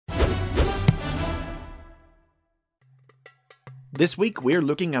This week we're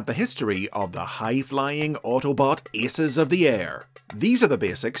looking at the history of the high-flying Autobot aces of the air. These are the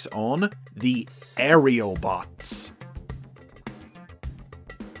basics on the AERIALBOTS.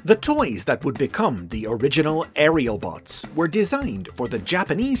 The toys that would become the original AERIALBOTS were designed for the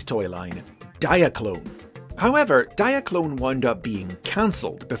Japanese toy line Diaclone. However, Diaclone wound up being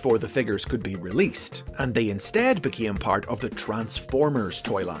cancelled before the figures could be released, and they instead became part of the Transformers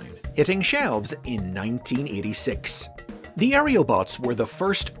toy line, hitting shelves in 1986. The AERIALBOTS were the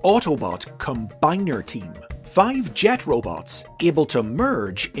first Autobot combiner team, 5 jet robots able to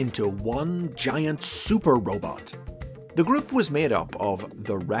merge into one giant super robot. The group was made up of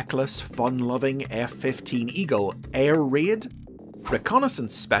the reckless, fun-loving F-15 Eagle Air Raid,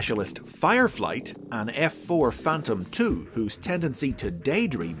 reconnaissance specialist Fireflight, and F-4 Phantom II, whose tendency to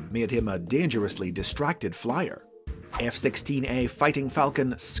daydream made him a dangerously distracted flyer. F-16A Fighting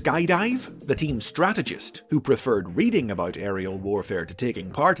Falcon Skydive, the team strategist who preferred reading about aerial warfare to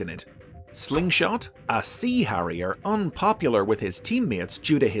taking part in it. Slingshot, a Sea Harrier unpopular with his teammates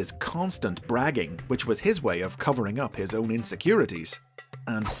due to his constant bragging, which was his way of covering up his own insecurities.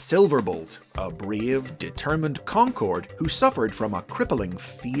 And Silverbolt, a brave, determined Concorde who suffered from a crippling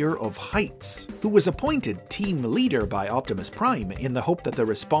fear of heights, who was appointed team leader by Optimus Prime in the hope that the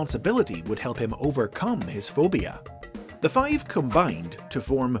responsibility would help him overcome his phobia. The 5 combined to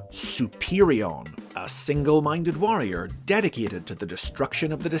form Superion, a single-minded warrior dedicated to the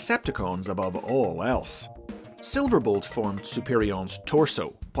destruction of the Decepticons above all else. Silverbolt formed Superion's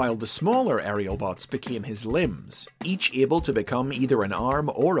torso, while the smaller AERIALBOTS became his limbs, each able to become either an arm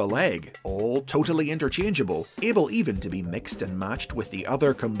or a leg, all totally interchangeable, able even to be mixed and matched with the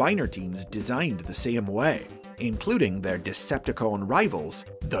other combiner teams designed the same way, including their Decepticon rivals,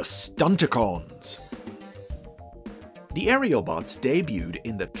 the Stunticons. The AERIALBOTS debuted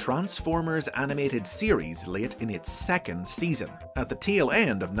in the Transformers animated series late in its 2nd season, at the tail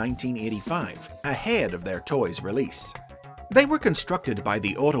end of 1985, ahead of their toy's release. They were constructed by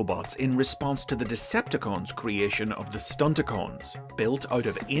the Autobots in response to the Decepticons' creation of the Stunticons, built out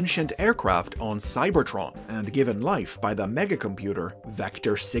of ancient aircraft on Cybertron and given life by the megacomputer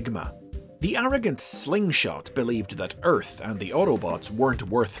Vector Sigma. The arrogant Slingshot believed that Earth and the Autobots weren't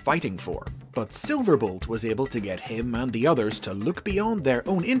worth fighting for, but Silverbolt was able to get him and the others to look beyond their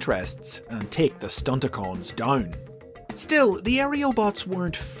own interests and take the Stunticons down. Still, the AERIALBOTS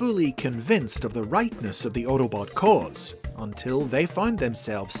weren't fully convinced of the rightness of the Autobot cause, until they found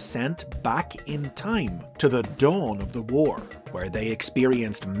themselves sent back in time to the dawn of the war, where they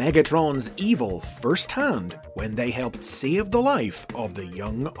experienced Megatron's evil firsthand when they helped save the life of the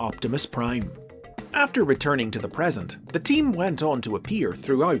young Optimus Prime. After returning to the present, the team went on to appear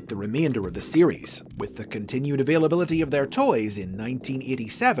throughout the remainder of the series, with the continued availability of their toys in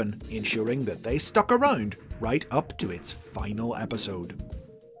 1987 ensuring that they stuck around right up to its final episode.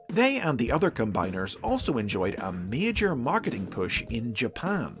 They and the other combiners also enjoyed a major marketing push in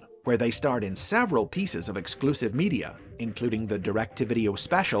Japan, where they starred in several pieces of exclusive media, including the direct-to-video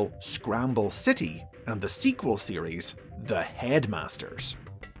special Scramble City and the sequel series The Headmasters.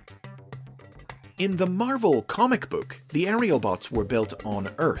 In the Marvel comic book, the AERIALBOTS were built on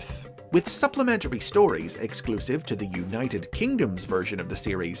Earth, with supplementary stories exclusive to the United Kingdom's version of the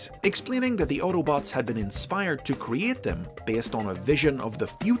series, explaining that the Autobots had been inspired to create them based on a vision of the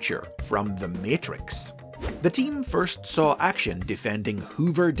future from The Matrix. The team first saw action defending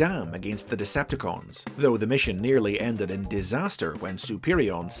Hoover Dam against the Decepticons, though the mission nearly ended in disaster when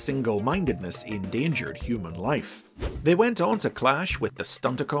Superion's single-mindedness endangered human life. They went on to clash with the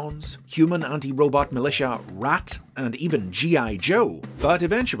Stunticons, human anti-robot militia Rat, and even G.I. Joe, but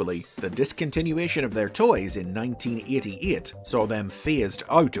eventually, the discontinuation of their toys in 1988 saw them phased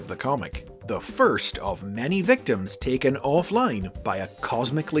out of the comic, the first of many victims taken offline by a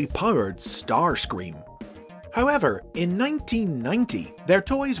cosmically powered Starscream. However, in 1990, their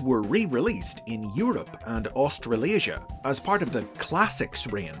toys were re-released in Europe and Australasia as part of the Classics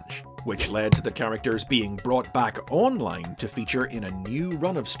range, which led to the characters being brought back online to feature in a new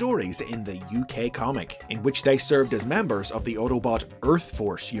run of stories in the UK comic, in which they served as members of the Autobot Earth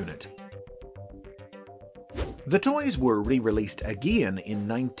Force unit. The toys were re-released again in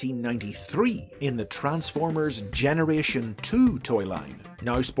 1993 in the Transformers Generation 2 toy line,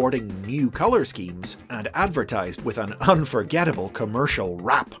 now sporting new colour schemes and advertised with an unforgettable commercial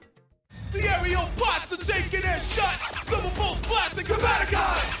rap. The AERIALBOTS are taking their shots. Some are both plastic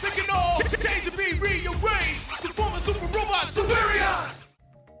Combaticons. They can all change and be rearranged to form a super robot Superion.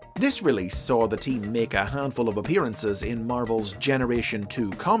 This release saw the team make a handful of appearances in Marvel's Generation 2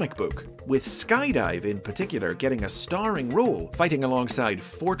 comic book, with Skydive in particular getting a starring role fighting alongside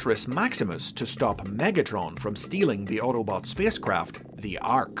Fortress Maximus to stop Megatron from stealing the Autobot spacecraft, the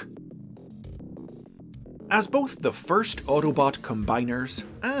Ark. As both the first Autobot combiners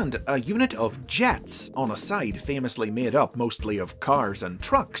and a unit of jets on a side famously made up mostly of cars and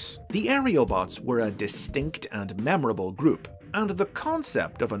trucks, the AERIALBOTS were a distinct and memorable group, and the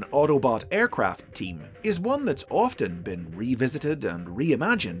concept of an Autobot aircraft team is one that's often been revisited and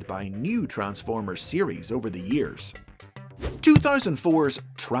reimagined by new Transformers series over the years. 2004's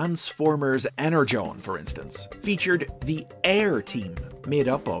Transformers Energon, for instance, featured the Air Team, made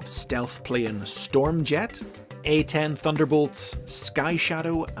up of stealth plane Stormjet, A-10 Thunderbolts, Sky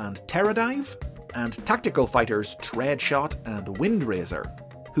Shadow and Terradive, and tactical fighters Treadshot and Windrazor,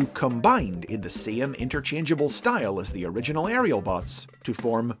 who combined in the same interchangeable style as the original AERIALBOTS to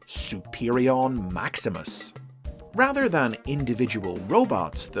form Superion Maximus. Rather than individual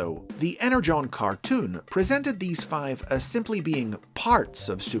robots, though, the Energon cartoon presented these five as simply being parts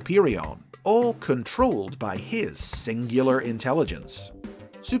of Superion, all controlled by his singular intelligence.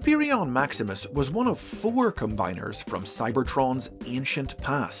 Superion Maximus was one of 4 combiners from Cybertron's ancient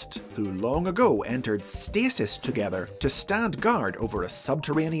past, who long ago entered stasis together to stand guard over a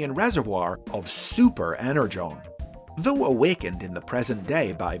subterranean reservoir of Super Energon. Though awakened in the present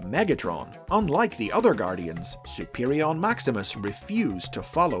day by Megatron, unlike the other Guardians, Superion Maximus refused to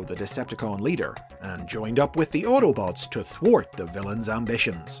follow the Decepticon leader, and joined up with the Autobots to thwart the villain's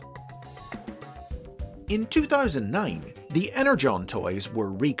ambitions. In 2009, the Energon toys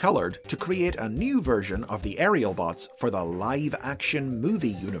were recolored to create a new version of the AERIALBOTS for the live-action movie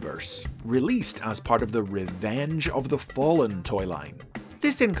universe, released as part of the Revenge of the Fallen toy line.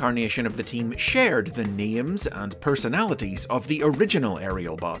 This incarnation of the team shared the names and personalities of the original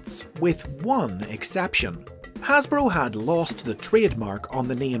AERIALBOTS, with one exception. Hasbro had lost the trademark on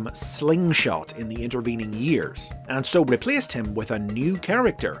the name Slingshot in the intervening years, and so replaced him with a new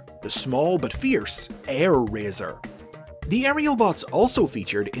character, the small but fierce AirRazor. The AERIALBOTS also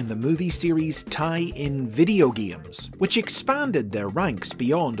featured in the movie series tie-in video games, which expanded their ranks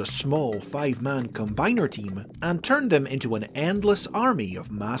beyond a small 5-man combiner team and turned them into an endless army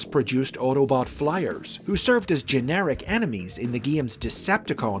of mass-produced Autobot flyers, who served as generic enemies in the game's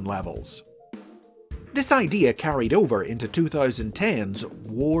Decepticon levels. This idea carried over into 2010's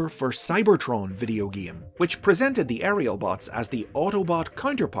War for Cybertron video game, which presented the AERIALBOTS as the Autobot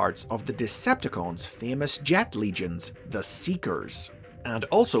counterparts of the Decepticons' famous jet legions, the Seekers, and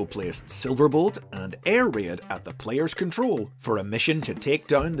also placed Silverbolt and Air Raid at the player's control for a mission to take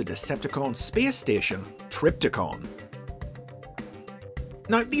down the Decepticon space station, Trypticon.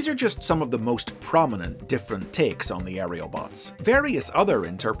 Now, these are just some of the most prominent different takes on the AERIALBOTS. Various other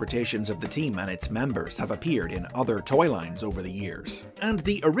interpretations of the team and its members have appeared in other toy lines over the years, and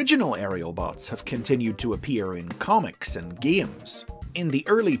the original AERIALBOTS have continued to appear in comics and games. In the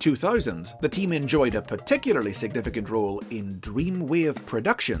early 2000s, the team enjoyed a particularly significant role in Dreamwave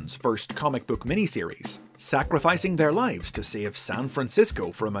Productions' first comic book miniseries, sacrificing their lives to save San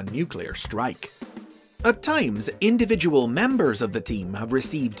Francisco from a nuclear strike. At times, individual members of the team have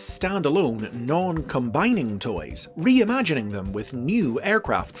received standalone, non-combining toys, reimagining them with new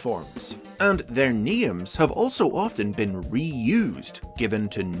aircraft forms. And their names have also often been reused, given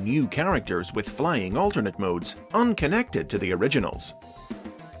to new characters with flying alternate modes, unconnected to the originals.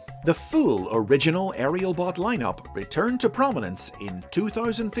 The full original AERIALBOT lineup returned to prominence in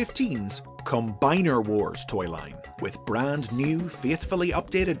 2015's Combiner Wars toy line, with brand new, faithfully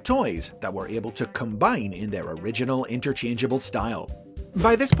updated toys that were able to combine in their original interchangeable style.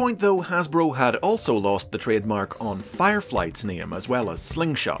 By this point though, Hasbro had also lost the trademark on Fireflight's name as well as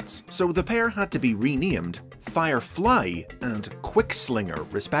Slingshot's, so the pair had to be renamed Firefly and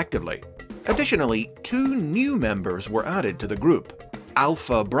Quickslinger respectively. Additionally, 2 new members were added to the group.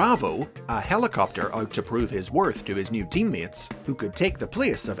 Alpha Bravo, a helicopter out to prove his worth to his new teammates, who could take the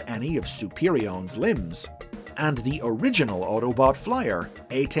place of any of Superion's limbs, and the original Autobot flyer,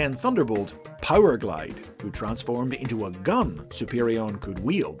 A-10 Thunderbolt Powerglide, who transformed into a gun Superion could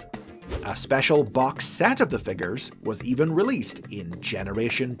wield. A special box set of the figures was even released in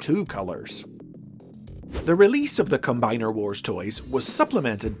Generation 2 colors. The release of the Combiner Wars toys was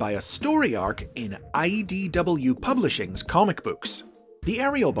supplemented by a story arc in IDW Publishing's comic books. The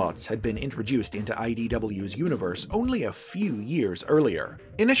AERIALBOTS had been introduced into IDW's universe only a few years earlier,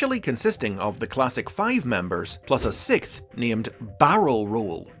 initially consisting of the classic 5 members plus a 6th named Barrel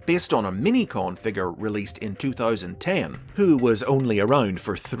Roll, based on a Minicon figure released in 2010, who was only around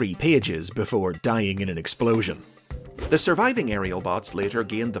for 3 pages before dying in an explosion. The surviving AERIALBOTS later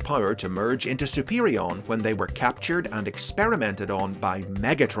gained the power to merge into Superion when they were captured and experimented on by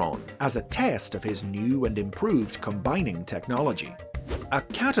Megatron as a test of his new and improved combining technology. A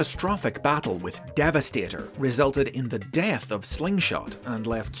catastrophic battle with Devastator resulted in the death of Slingshot and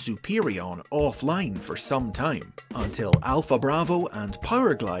left Superion offline for some time, until Alpha Bravo and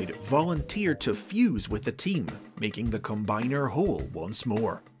Powerglide volunteered to fuse with the team, making the Combiner whole once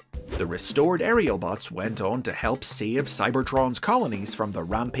more. The restored AERIALBOTS went on to help save Cybertron's colonies from the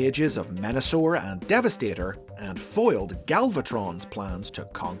rampages of Menasor and Devastator, and foiled Galvatron's plans to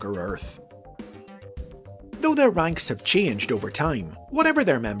conquer Earth. Though their ranks have changed over time, whatever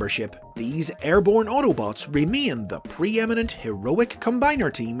their membership, these airborne Autobots remain the preeminent heroic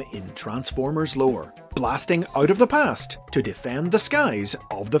Combiner team in Transformers lore, blasting out of the past to defend the skies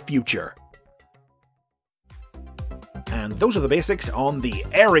of the future. And those are the basics on the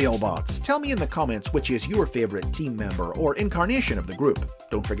AERIALBOTS. Tell me in the comments which is your favourite team member or incarnation of the group.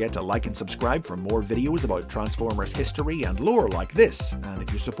 Don't forget to like and subscribe for more videos about Transformers history and lore like this, and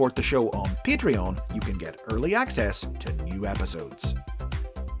if you support the show on Patreon, you can get early access to new episodes.